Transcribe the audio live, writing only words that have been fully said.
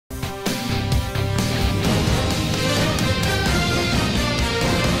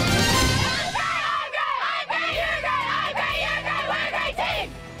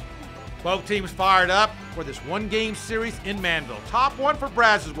Both teams fired up for this one-game series in Manville. Top one for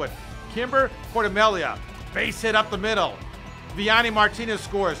Brazoswood. Kimber Cordemelia. Base hit up the middle. Vianney Martinez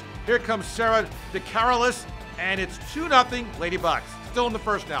scores. Here comes Sarah DeCarolis, and it's 2-0 Lady Bucks. Still in the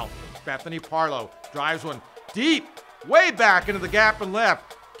first now. Bethany Parlow drives one deep, way back into the gap and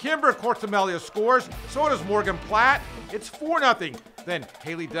left. Kimber Cordemelia scores. So does Morgan Platt. It's 4-0. Then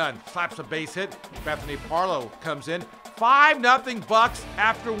Haley Dunn slaps a base hit. Bethany Parlow comes in. 5-0 Bucks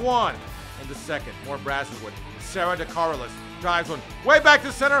after one. In the second, more Brazoswood. Sarah DeCarolis drives one way back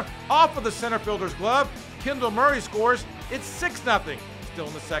to center, off of the center fielder's glove. Kendall Murray scores. It's 6-0. Still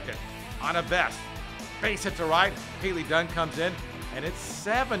in the second. Anna Best. Base hit to right. Haley Dunn comes in, and it's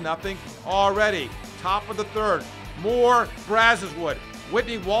 7-0 already. Top of the third. More Brazoswood.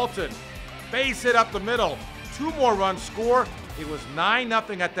 Whitney Walton. Base hit up the middle. 2 more runs score. It was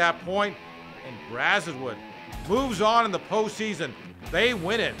 9-0 at that point, and Brazoswood moves on in the postseason. They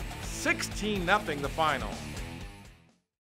win it 16-0 the final.